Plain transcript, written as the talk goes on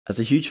As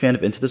a huge fan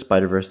of Into the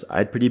Spider-Verse, I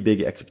had pretty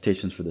big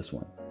expectations for this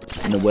one.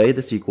 In a way,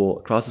 the sequel,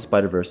 Across the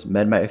Spider-Verse,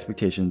 met my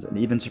expectations and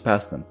even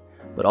surpassed them,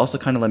 but also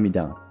kinda let me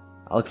down.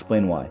 I'll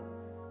explain why.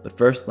 But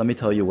first, let me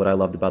tell you what I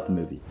loved about the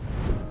movie.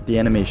 The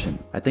animation.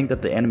 I think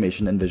that the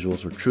animation and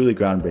visuals were truly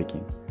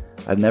groundbreaking.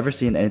 I've never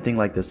seen anything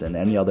like this in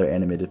any other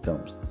animated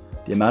films.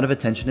 The amount of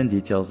attention and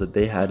details that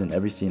they had in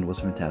every scene was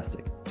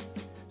fantastic.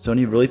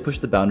 Sony really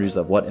pushed the boundaries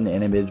of what an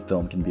animated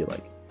film can be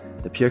like.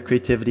 The pure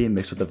creativity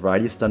mixed with a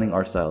variety of stunning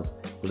art styles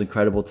was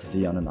incredible to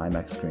see on an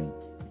IMAX screen.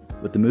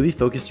 With the movie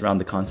focused around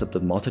the concept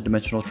of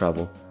multidimensional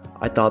travel,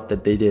 I thought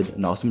that they did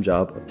an awesome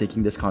job of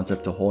taking this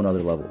concept to a whole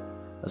nother level.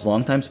 As a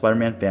longtime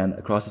Spider-Man fan,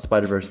 Across the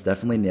Spider-Verse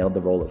definitely nailed the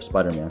role of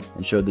Spider-Man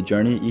and showed the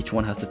journey each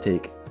one has to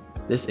take.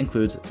 This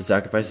includes the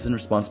sacrifices and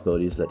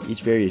responsibilities that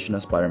each variation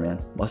of Spider-Man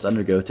must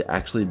undergo to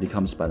actually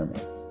become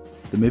Spider-Man.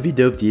 The movie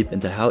dove deep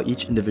into how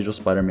each individual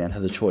Spider-Man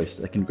has a choice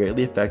that can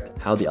greatly affect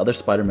how the other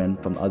Spider-Men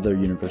from other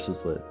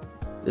universes live.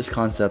 This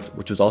concept,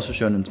 which was also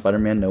shown in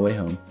Spider-Man No Way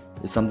Home,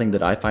 is something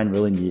that I find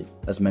really neat,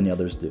 as many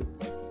others do.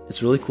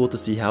 It's really cool to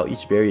see how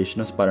each variation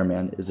of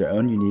Spider-Man is their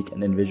own unique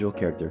and individual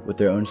character with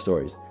their own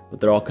stories, but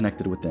they're all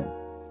connected within.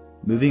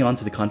 Moving on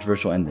to the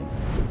controversial ending.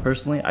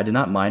 Personally, I did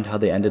not mind how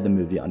they ended the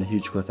movie on a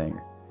huge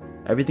cliffhanger.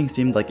 Everything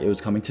seemed like it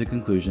was coming to a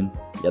conclusion,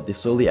 yet they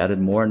slowly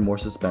added more and more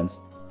suspense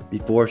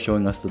before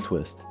showing us the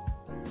twist.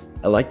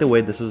 I like the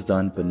way this was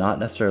done, but not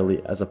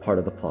necessarily as a part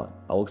of the plot.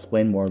 I will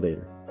explain more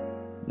later.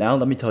 Now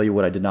let me tell you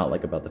what I did not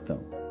like about the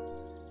film.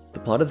 The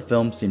plot of the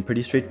film seemed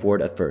pretty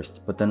straightforward at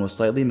first, but then was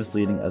slightly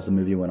misleading as the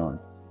movie went on.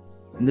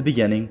 In the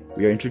beginning,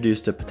 we are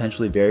introduced to a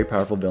potentially very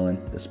powerful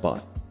villain, the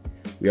Spot.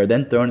 We are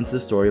then thrown into the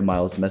story of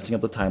Miles messing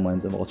up the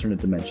timelines of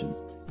alternate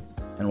dimensions.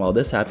 And while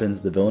this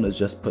happens, the villain is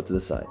just put to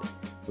the side.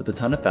 With a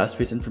ton of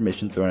fast-paced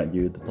information thrown at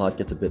you, the plot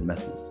gets a bit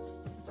messy.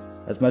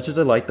 As much as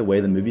I liked the way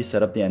the movie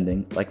set up the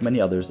ending, like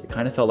many others, it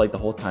kinda felt like the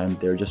whole time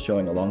they were just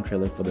showing a long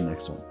trailer for the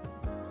next one.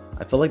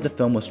 I felt like the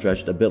film was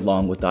stretched a bit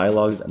long with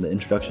dialogues and the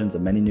introductions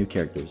of many new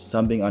characters,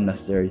 some being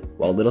unnecessary,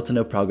 while little to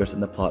no progress in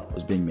the plot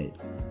was being made.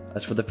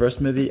 As for the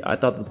first movie, I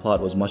thought the plot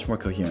was much more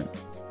coherent.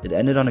 It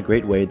ended on a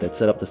great way that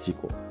set up the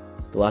sequel.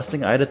 The last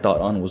thing I had a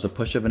thought on was a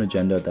push of an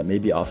agenda that may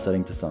be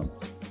offsetting to some.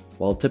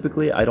 While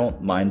typically I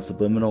don't mind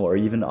subliminal or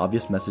even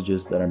obvious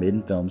messages that are made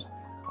in films,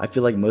 I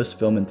feel like most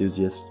film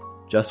enthusiasts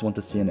just want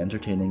to see an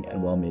entertaining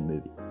and well-made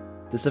movie.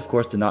 This of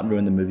course did not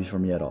ruin the movie for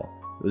me at all.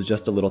 It was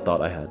just a little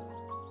thought I had.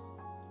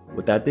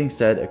 With that being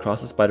said,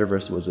 Across the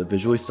Spider-Verse was a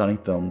visually stunning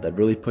film that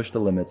really pushed the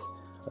limits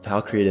of how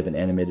creative an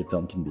animated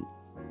film can be.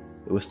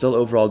 It was still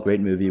overall a great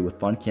movie with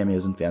fun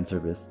cameos and fan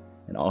service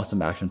and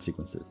awesome action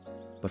sequences,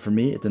 but for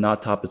me it did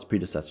not top its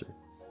predecessor.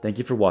 Thank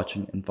you for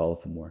watching and follow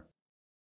for more.